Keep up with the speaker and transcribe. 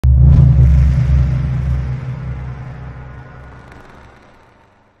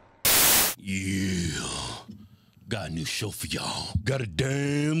a new show for y'all. Got a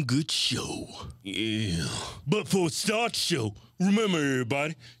damn good show. Yeah. But for a start show, remember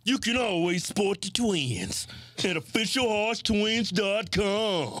everybody, you can always support the twins at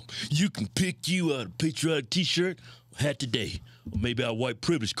officialhodgetwins.com. You can pick you out a patriotic t-shirt or hat today, or maybe our white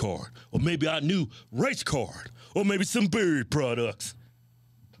privilege card, or maybe our new race card, or maybe some berry products.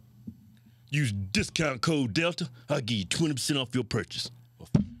 Use discount code Delta. I'll give you 20% off your purchase.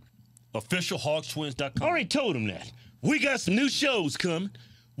 officialhodgetwins.com. I already told him that. We got some new shows coming.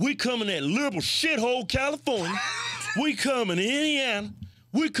 We coming at liberal shithole California. We coming to Indiana.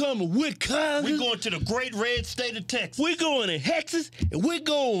 We coming with Wisconsin. We going to the great red state of Texas. We going to Texas, and we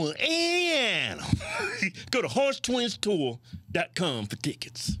going to Indiana. Go to HodgetwinsTour.com for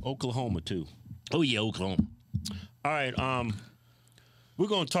tickets. Oklahoma too. Oh yeah, Oklahoma. All right, we're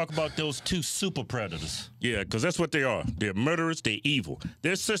going to talk about those two super predators. Yeah, because that's what they are. They're murderers. They're evil.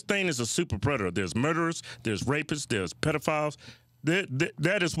 There's such thing as a super predator. There's murderers. There's rapists. There's pedophiles.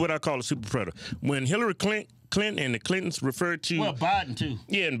 That is what I call a super predator. When Hillary Clinton and the Clintons referred to... Well, Biden, too.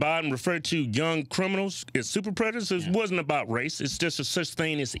 Yeah, and Biden referred to young criminals as super predators. It wasn't about race. It's just a such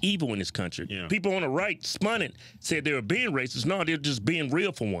thing as evil in this country. Yeah. People on the right spun it, said they were being racist. No, they're just being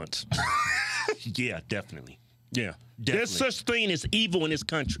real for once. Yeah, definitely. Yeah. Definitely. There's such thing as evil in this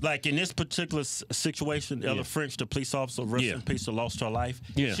country. Like in this particular situation, Ella French, the police officer, rest in peace, lost her life.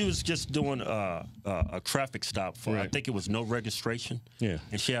 Yeah. She was just doing a traffic stop for, I think it was no registration. Yeah.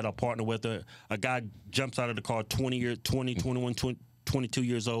 And she had a partner with her. A guy jumps out of the car, 22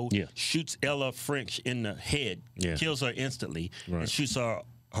 years old, shoots Ella French in the head, kills her instantly, and shoots her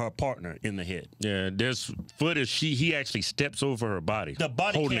partner in the head. Yeah, there's footage. He actually steps over her body. The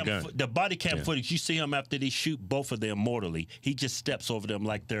body holding cam, a gun. the body cam footage. You see him after they shoot both of them mortally. He just steps over them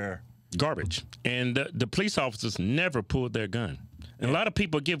like they're garbage. And the police officers never pulled their gun. And a lot of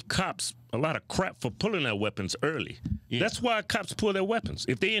people give cops a lot of crap for pulling their weapons early. Yeah. That's why cops pull their weapons.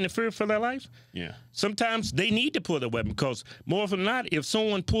 If they interfere for their life, sometimes they need to pull their weapon because more often than not, if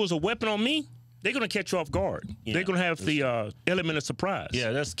someone pulls a weapon on me, they're going to catch you off guard. Yeah, they're going to have the element of surprise.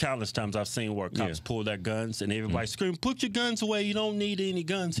 Yeah, that's countless times I've seen where cops pull their guns and everybody scream, "Put your guns away. You don't need any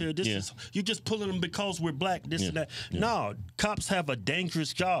guns here. This is you're just pulling them because we're black, this and that." No, cops have a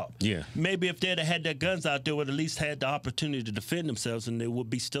dangerous job. Yeah. Maybe if they'd have had their guns out, they would at least had the opportunity to defend themselves and they would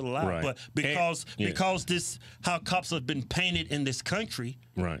be still alive. Right. But because this how cops have been painted in this country,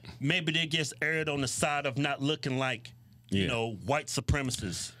 maybe they just erred on the side of not looking like, you know, white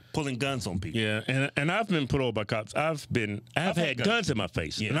supremacists pulling guns on people. Yeah, and I've been pulled over by cops. I've had guns in my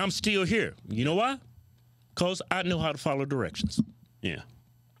face, and I'm still here. You know why? Because I know how to follow directions. Yeah.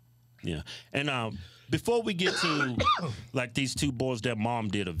 Yeah. And before we get to, like, these two boys, their mom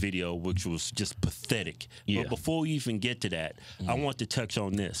did a video, which was just pathetic. Yeah. But before we even get to that, I want to touch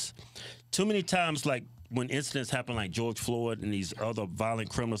on this. Too many times, like, when incidents happen like George Floyd and these other violent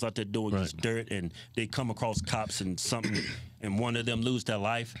criminals out there doing this dirt and they come across cops and something and one of them lose their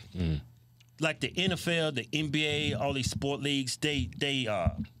life, like the NFL, the NBA, all these sport leagues, they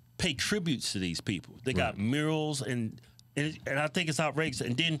pay tributes to these people. They got murals and I think it's outrageous.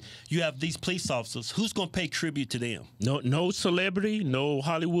 And then you have these police officers. Who's going to pay tribute to them? No celebrity, no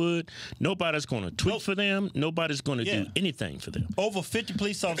Hollywood. Nobody's going to tweet for them. Nobody's going to do anything for them. Over 50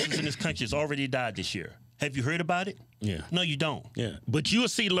 police officers in this country has already died this year. Have you heard about it? Yeah. No, you don't. Yeah. But you'll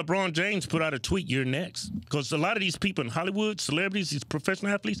see LeBron James put out a tweet, "You're next." Because a lot of these people in Hollywood, celebrities, these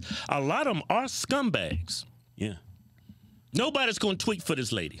professional athletes, a lot of them are scumbags. Yeah. Nobody's going to tweet for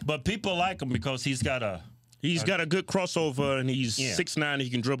this lady. But people like him because he's got a good crossover and he's 6'9", he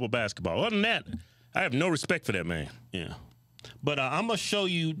can dribble basketball. Other than that, I have no respect for that man. Yeah. But I'm going to show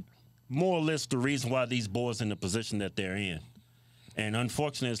you more or less the reason why these boys in the position that they're in. And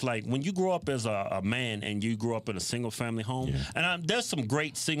unfortunately, it's like when you grow up as a man and you grow up in a single-family home, and there's some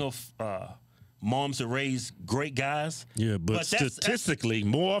great single moms that raise great guys. Yeah, but statistically,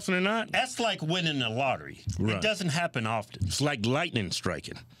 more often than not, that's like winning the lottery. It doesn't happen often. It's like lightning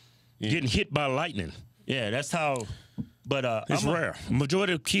striking. Getting hit by lightning. Yeah, that's how. But it's rare.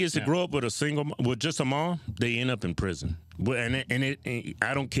 Majority of kids that grow up with just a mom, they end up in prison. And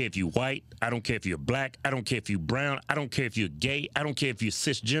I don't care if you're white, I don't care if you're black, I don't care if you're brown, I don't care if you're gay, I don't care if you're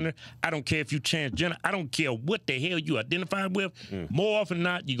cisgender, I don't care if you're transgender, I don't care what the hell you identify with. More often than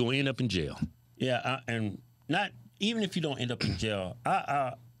not, you're gonna end up in jail. Yeah, and not even if you don't end up in jail.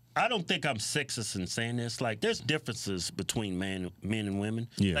 I don't think I'm sexist in saying this. Like, there's differences between men and women.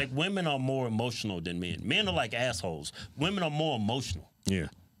 Yeah. Like, women are more emotional than men. Men are like assholes. Women are more emotional. Yeah.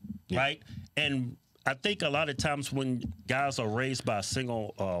 Right? And I think a lot of times when guys are raised by a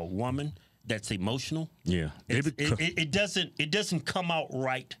single woman that's emotional, it doesn't come out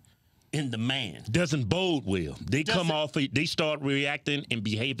right in the man. Doesn't bode well. They they start reacting and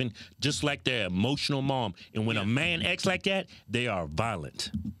behaving just like their emotional mom. And when a man acts like that, they are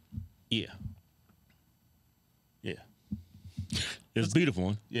violent. Yeah. Yeah. It's beautiful,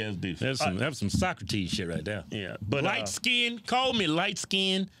 huh? Yeah, it's beautiful. That was some Socrates shit right there. Yeah, but light skin, call me light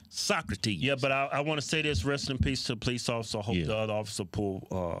skin Socrates. Yeah, but I want to say this: rest in peace to the police officer. I hope the other officer pull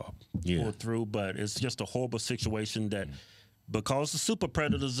through. But it's just a horrible situation that because the super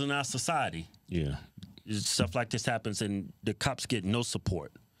predators in our society, stuff like this happens, and the cops get no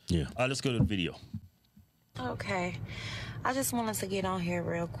support. Yeah. Let's go to the video. Okay, I just wanted to get on here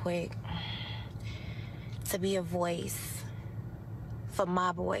real quick to be a voice for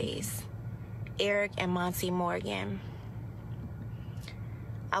my boys, Eric and Monty Morgan.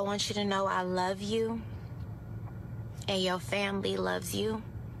 I want you to know I love you, and your family loves you,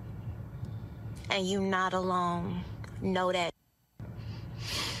 and you're not alone. Know that.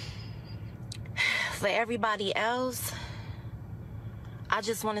 For everybody else, I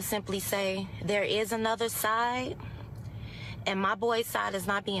just want to simply say there is another side, and my boy's side is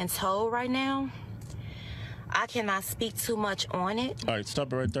not being told right now. I cannot speak too much on it. All right,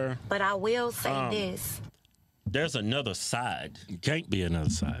 stop it right there. But I will say this. There's another side. Can't be another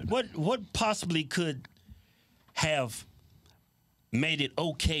side. What possibly could have made it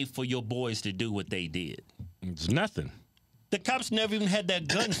okay for your boys to do what they did? It's nothing. The cops never even had their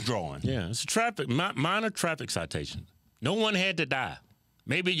guns drawn. Yeah, it's a minor traffic citation. No one had to die.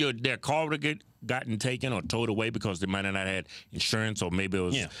 Maybe their car would have gotten taken or towed away because they might have not had insurance, or maybe it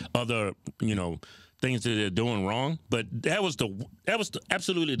was other, things that they're doing wrong. But that was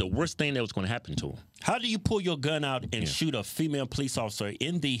absolutely the worst thing that was going to happen to them. How do you pull your gun out and shoot a female police officer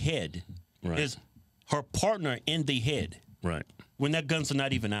in the head? Right. Is her partner in the head? Right. When that guns are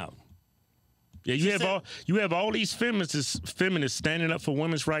not even out. Yeah, you have all these feminists standing up for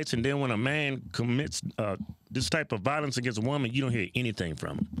women's rights, and then when a man commits this type of violence against a woman, you don't hear anything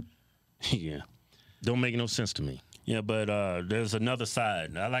from him. Yeah. Don't make no sense to me. Yeah, but there's another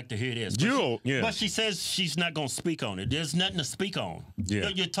side. I like to hear this. But she says she's not going to speak on it. There's nothing to speak on. Yeah.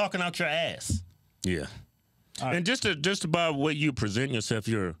 You're talking out your ass. Yeah. Right. And just about the way you present yourself,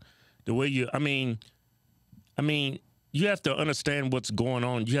 I mean, you have to understand what's going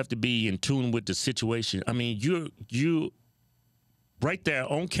on. You have to be in tune with the situation. I mean, you right there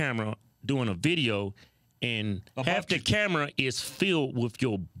on camera doing a video, and half the camera is filled with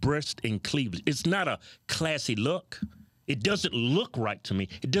your breast and cleavage. It's not a classy look. It doesn't look right to me.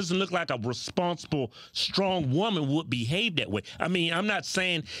 It doesn't look like a responsible, strong woman would behave that way. I mean, I'm not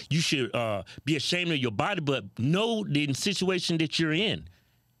saying you should be ashamed of your body, but know the situation that you're in.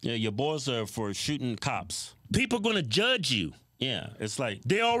 Yeah, your boys are for shooting cops. People are going to judge you. Yeah, it's like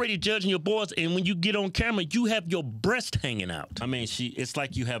they're already judging your boys, and when you get on camera, you have your breast hanging out. I mean, it's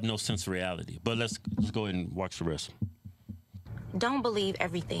like you have no sense of reality. But let's go ahead and watch the rest. Don't believe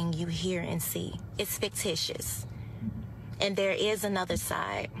everything you hear and see. It's fictitious. And there is another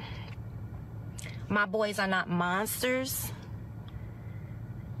side. My boys are not monsters.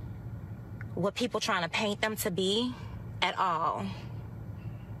 What people trying to paint them to be, at all.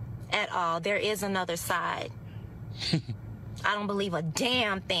 At all. There is another side. I don't believe a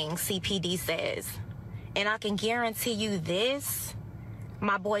damn thing CPD says. And I can guarantee you this,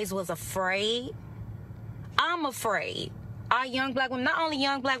 my boys was afraid. I'm afraid. Our young black women, not only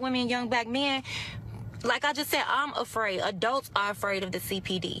young black women, young black men, like I just said, I'm afraid. Adults are afraid of the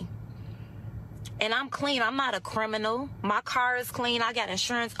CPD. And I'm clean. I'm not a criminal. My car is clean. I got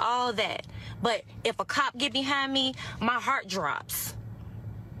insurance, all that. But if a cop get behind me, my heart drops.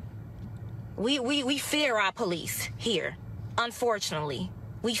 We fear our police here. Unfortunately,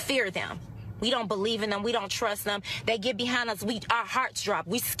 we fear them. We don't believe in them. We don't trust them. They get behind us. Our hearts drop.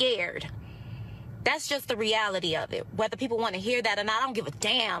 We scared. That's just the reality of it. Whether people want to hear that or not, I don't give a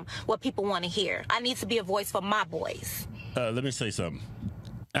damn what people want to hear. I need to be a voice for my boys. Let me say something.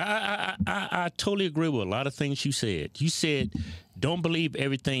 I totally agree with a lot of things you said. You said, don't believe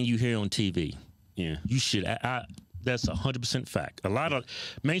everything you hear on TV. Yeah. You should. That's 100% fact. A lot of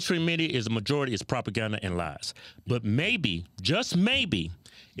mainstream media is a majority is propaganda and lies. But maybe, just maybe,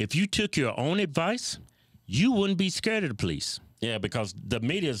 if you took your own advice, you wouldn't be scared of the police. Yeah, because the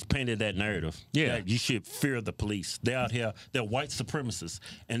media's painted that narrative. Yeah. That you should fear the police. They're out here, they're white supremacists,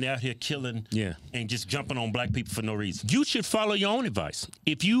 and they're out here killing and just jumping on black people for no reason. You should follow your own advice.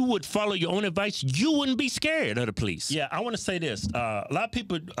 If you would follow your own advice, you wouldn't be scared of the police. Yeah, I want to say this. A lot of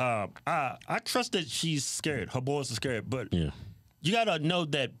people, I trust that she's scared. Her boys are scared, but you got to know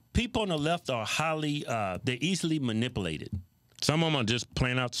that people on the left are highly, they're easily manipulated. Some of them are just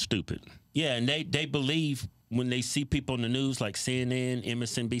plain out stupid. Yeah, and they believe when they see people on the news like CNN,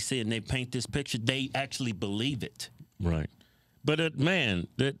 MSNBC, and they paint this picture, they actually believe it. Right. But man,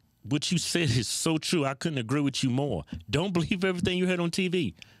 that what you said is so true. I couldn't agree with you more. Don't believe everything you heard on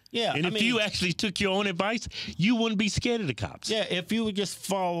TV. Yeah, and if you actually took your own advice, you wouldn't be scared of the cops. Yeah, if you would just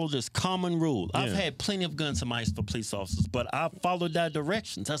follow this common rule. I've had plenty of guns in my eyes for police officers, but I followed their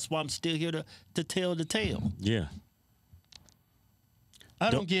directions. That's why I'm still here to tell the tale. Yeah. I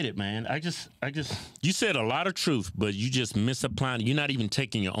don't get it, man. I just. You said a lot of truth, but you just misapplying. You're not even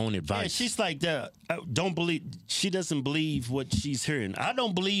taking your own advice. Yeah, she's like that. Don't believe. She doesn't believe what she's hearing. I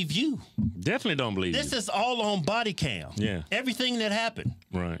don't believe you. Definitely don't believe This you. is all on body cam. Yeah. Everything that happened.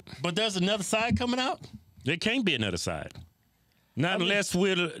 Right. But there's another side coming out. There can't be another side. Not unless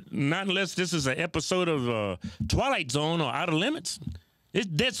this is an episode of Twilight Zone or Outer Limits.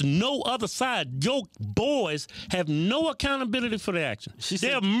 There's no other side. Your boys have no accountability for their actions.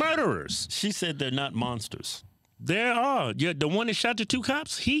 They're murderers. She said they're not monsters. There are. The one that shot the 2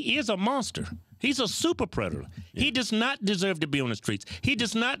 cops, he is a monster. He's a super predator. Yeah. He does not deserve to be on the streets. He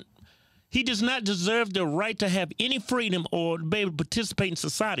does not deserve the right to have any freedom or be able to participate in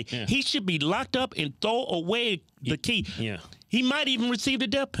society. Yeah. He should be locked up and throw away the key. Yeah. He might even receive the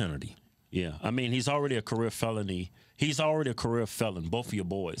death penalty. Yeah. I mean, he's already a career felony. He's already a career felon, both of your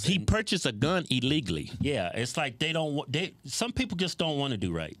boys. He purchased a gun illegally. Yeah, it's like they don't want. Some people just don't want to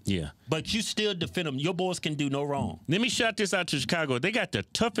do right. Yeah, but you still defend them. Your boys can do no wrong. Let me shout this out to Chicago. They got the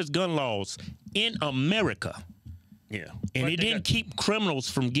toughest gun laws in America. Yeah, and it didn't keep criminals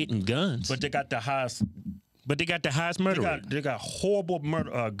from getting guns. But they got the highest. But they got the highest murder rate. They got horrible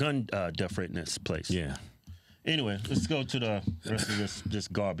murder gun death rate in this place. Yeah. Anyway, let's go to the rest of this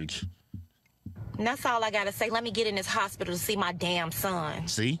garbage. And that's all I gotta say. Let me get in this hospital to see my damn son.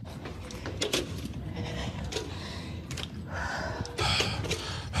 See?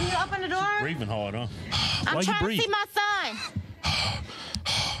 Can you open the door? Breathing hard, huh? I'm trying to see my son.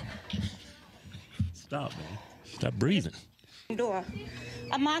 Stop, man. Stop breathing. Door.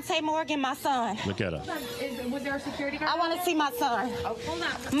 Amonte Morgan, my son. Look at her. Was there a security guard? I want to see my son. Oh, hold on.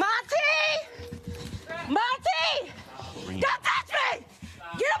 Monty! Monty! Don't touch me!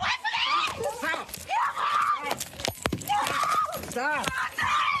 Get away from me! Stop! Get away! Stop!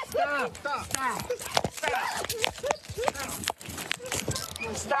 Stop! Stop! Stop!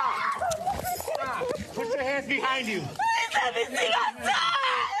 Stop! Put your hands behind you. Let me see my son!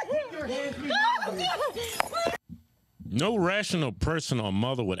 Put your hands behind you. No rational person or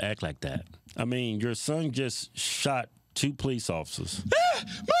mother would act like that. I mean, your son just shot 2 police officers. My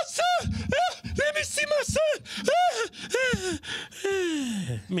son! Let me see my son!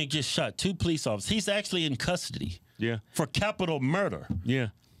 I mean, just shot 2 police officers. He's actually in custody. Yeah. For capital murder. Yeah.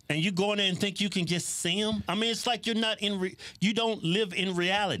 And you go in there and think you can just see him? I mean, it's like you're not you don't live in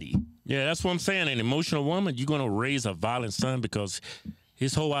reality. Yeah, that's what I'm saying. An emotional woman, you're going to raise a violent son because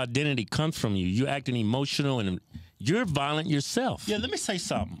his whole identity comes from you. You're acting emotional and you're violent yourself. Yeah, let me say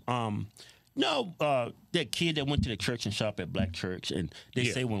something. That kid that went to the church and shop at Black Church, and they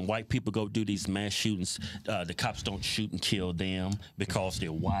say when white people go do these mass shootings, the cops don't shoot and kill them because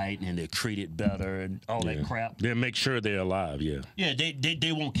they're white and they're treated better and all that crap. They'll make sure they're alive, yeah. Yeah,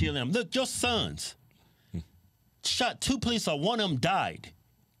 they won't kill them. Look, your sons shot 2 police officers. One of them died.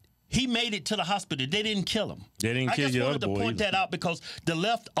 He made it to the hospital. They didn't kill him. They didn't kill your other boy. I just wanted to point that out because the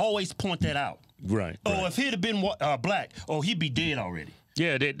left always point that out. Right. Oh, if he'd have been black, he'd be dead already.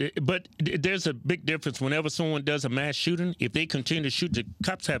 Yeah, but there's a big difference. Whenever someone does a mass shooting, if they continue to shoot, the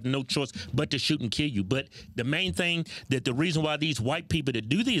cops have no choice but to shoot and kill you. But the main thing that the reason why these white people that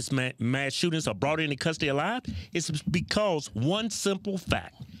do these mass shootings are brought into custody alive is because one simple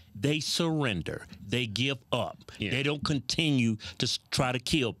fact. They surrender. They give up. Yeah. They don't continue to try to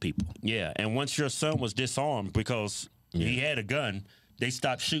kill people. Yeah, and once your son was disarmed because he had a gun, they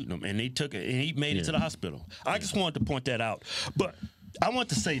stopped shooting him, and they took it, and he made it to the hospital. I just wanted to point that out. But I want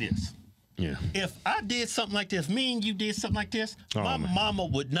to say this. Yeah. If I did something like this, me and you did something like this, my mama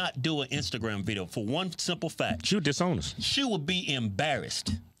would not do an Instagram video for one simple fact. She would disown us. She would be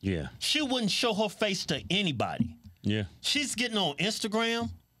embarrassed. Yeah. She wouldn't show her face to anybody. Yeah. She's getting on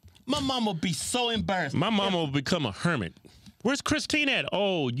Instagram. My mama would be so embarrassed. My mama will become a hermit. Where's Christine at?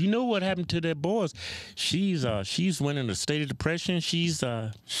 Oh, you know what happened to their boys? She's went in a state of depression. She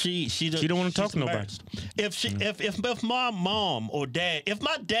don't want to talk to nobody. If my mom or dad, if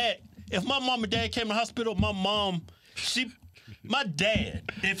my mom and dad came to the hospital, my mom, My dad,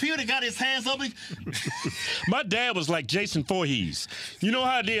 if he would have got his hands up, My dad was like Jason Voorhees. You know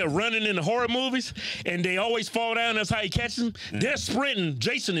how they're running in the horror movies and they always fall down? That's how he catches them. They're sprinting.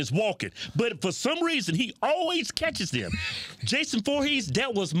 Jason is walking. But for some reason, he always catches them. Jason Voorhees,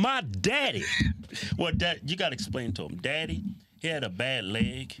 that was my daddy. Well, you got to explain to him. Daddy, he had a bad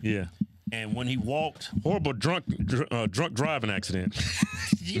leg. Yeah. And when he walked, horrible drunk driving accident.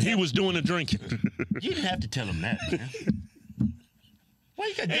 He was doing the drinking. You didn't have to tell him that, man. Why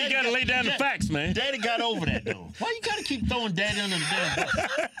you got to lay down the facts, man. Daddy got over that though. Why you got to keep throwing Daddy under the damn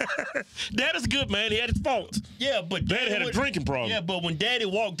bus? Daddy's good, man. He had his faults. Yeah, but Daddy had a drinking problem. Yeah, but when Daddy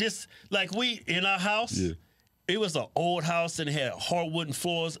walked, this like we in our house. Yeah. It was an old house and it had hardwood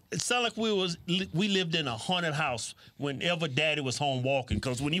floors. It sounded like we lived in a haunted house whenever Daddy was home walking.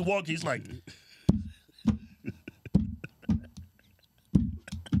 Because when he walked, he's like...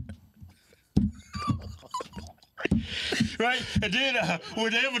 Right? And then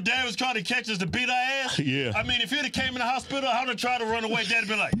whenever Dad was trying to catch us to beat our ass, yeah. I mean, if he'd have came in the hospital, I would have tried to run away, Dad'd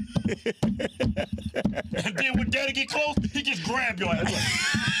be like... And then when Daddy get close, he just grab your ass.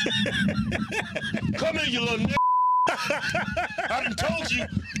 Like, come here, you little n***. I done told you.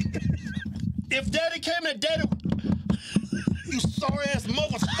 If Daddy came at Daddy, you sorry-ass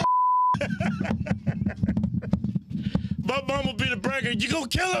motherfucker. My mama be the bragger. You gonna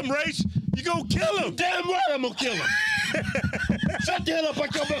kill him, Rach? You gonna kill him? Damn right I'm gonna kill him. Shut the hell up, I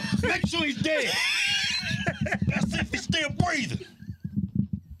come up. Make sure he's dead. That's if he's still breathing.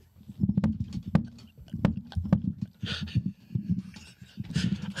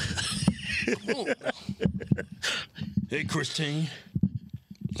 Hey, Christine.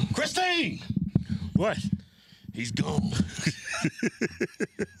 Christine! What? He's gone.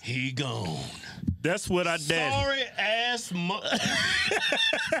 He gone. That's what I dad. Sorry ass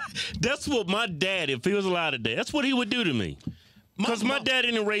That's what my dad, if he was alive today, that's what he would do to me. Because my dad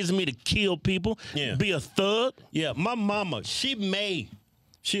didn't raise me to kill people, be a thug. Yeah, my mama, she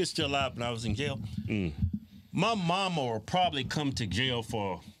is still alive when I was in jail. My mama will probably come to jail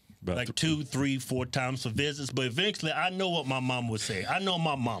for like 2, 3, 4 times for visits, but eventually I know what my mom would say. I know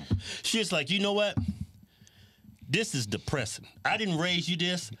my mama. She's like, you know what? This is depressing. I didn't raise you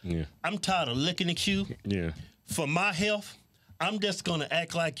this. Yeah. I'm tired of looking at you. Yeah. For my health, I'm just gonna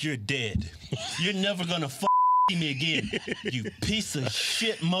act like you're dead. You're never gonna see me again. You piece of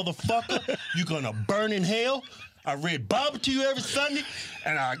shit motherfucker. You're gonna burn in hell. I read Bible to you every Sunday,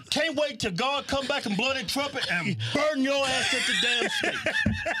 and I can't wait till God come back and blow that trumpet and burn your ass at the damn stake.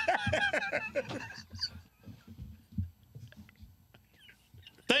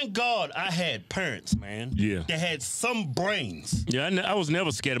 Thank God I had parents, man. Yeah. That had some brains. Yeah, I was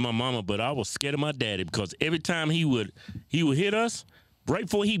never scared of my mama, but I was scared of my daddy because every time he would hit us, right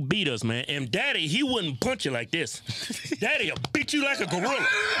before he beat us, man, and Daddy, he wouldn't punch you like this. Daddy will beat you like a gorilla.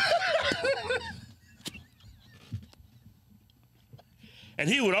 And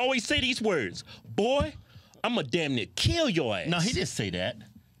he would always say these words, boy, I'm going to damn near kill your ass. No, he didn't say that.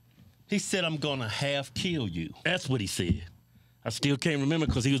 He said, I'm going to half kill you. That's what he said. I still can't remember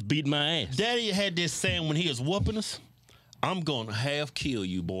because he was beating my ass. Daddy had this saying when he was whooping us, I'm going to half kill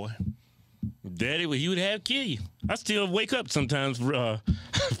you, boy. Daddy, well, he would have kill you. I still wake up sometimes for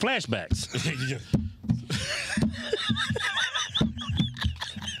flashbacks.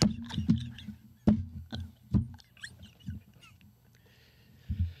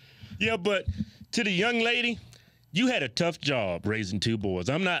 Yeah, but to the young lady, you had a tough job raising 2 boys.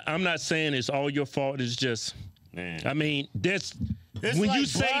 I'm not saying it's all your fault. It's just, man. I mean, it's when like you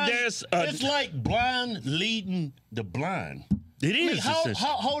say there's it's like blind leading the blind. It is.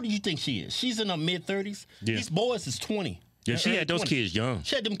 How old do you think she is? She's in her mid-30s. Yeah. These boys is 20. Yeah, she had those kids young.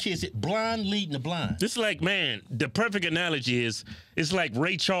 She had them kids blind leading the blind. This is like, man, the perfect analogy is it's like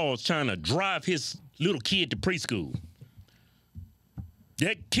Ray Charles trying to drive his little kid to preschool.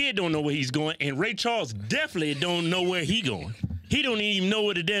 That kid don't know where he's going, and Ray Charles definitely don't know where he going. He don't even know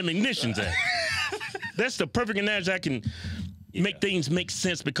where the damn ignition's at. That's the perfect analogy I can make things make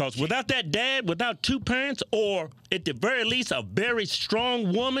sense, because without that dad, without 2 parents, or at the very least a very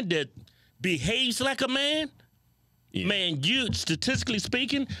strong woman that behaves like a man, man, you, statistically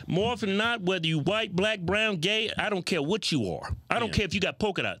speaking, more often than not, whether you white, black, brown, gay, I don't care what you are. I don't care if you got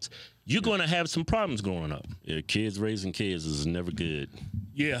polka dots. You're going to have some problems growing up. Yeah, kids raising kids is never good.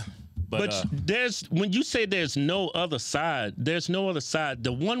 Yeah. But there's, when you say there's no other side, there's no other side.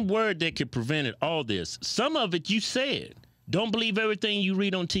 The one word that could prevent it, all this, some of it you said. Don't believe everything you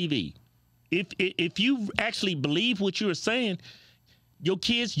read on TV. If you actually believe what you were saying, your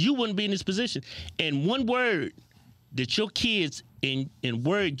kids, you wouldn't be in this position. And one word that your kids in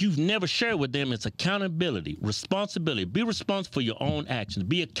word you've never shared with them is accountability, responsibility. Be responsible for your own actions.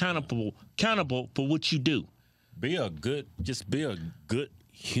 Be accountable for what you do. Be a good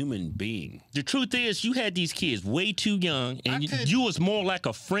human being. The truth is, you had these kids way too young, and you was more like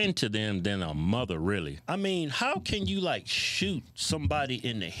a friend to them than a mother, really. I mean, how can you like shoot somebody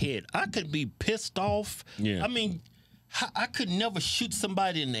in the head? I could be pissed off. Yeah. I mean, I could never shoot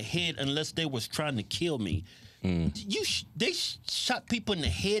somebody in the head unless they was trying to kill me. They shot people in the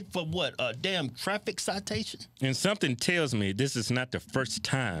head for what? A damn traffic citation? And something tells me this is not the first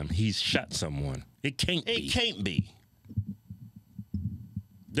time he's shot someone. It can't be. It can't be.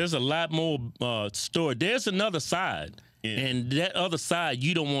 There's a lot more story. There's another side. Yeah. And that other side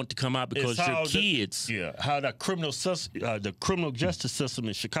you don't want to come out because your kids. How the criminal justice system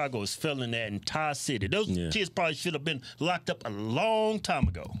in Chicago is failing that entire city. Those kids probably should have been locked up a long time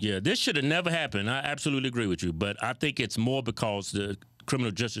ago. Yeah, this should have never happened. I absolutely agree with you. But I think it's more because the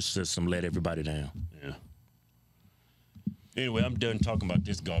criminal justice system let everybody down. Yeah. Anyway, I'm done talking about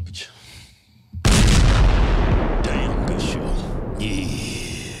this garbage. Damn, good show. Yeah.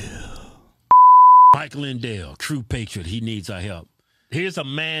 Michael Lindell, true patriot. He needs our help. Here's a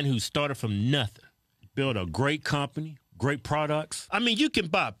man who started from nothing, built a great company, great products. I mean, you can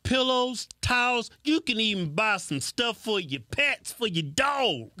buy pillows, towels. You can even buy some stuff for your pets, for your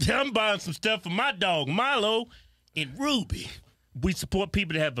dog. I'm buying some stuff for my dog, Milo and Ruby. We support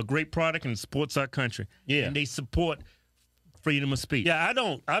people that have a great product and supports our country. Yeah. And they support freedom of speech. Yeah,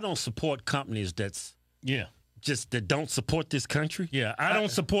 I don't support companies that's just that don't support this country. Yeah, I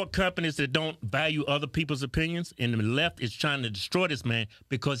don't support companies that don't value other people's opinions. And the left is trying to destroy this man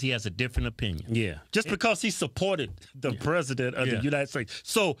because he has a different opinion. Yeah, just because he supported the president of the United States.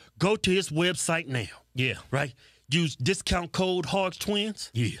 So go to his website now. Yeah, right. Use discount code Hodgetwins.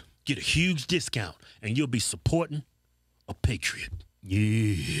 Yeah, get a huge discount, and you'll be supporting a patriot.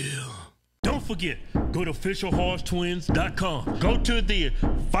 Yeah. Don't forget, go to officialhodgetwins.com. Go to the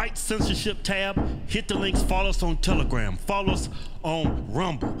Fight Censorship tab, hit the links, follow us on Telegram, follow us on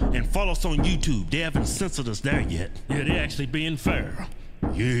Rumble, and follow us on YouTube. They haven't censored us there yet. Yeah, they're actually being fair.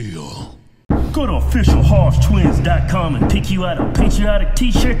 Yeah. Go to officialhodgetwins.com and pick you out a patriotic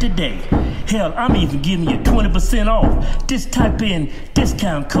t-shirt today. Hell, I'm even giving you 20% off. Just type in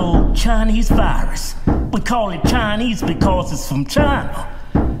discount code Chinese virus. We call it Chinese because it's from China.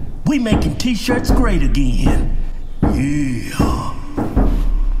 We making t-shirts great again.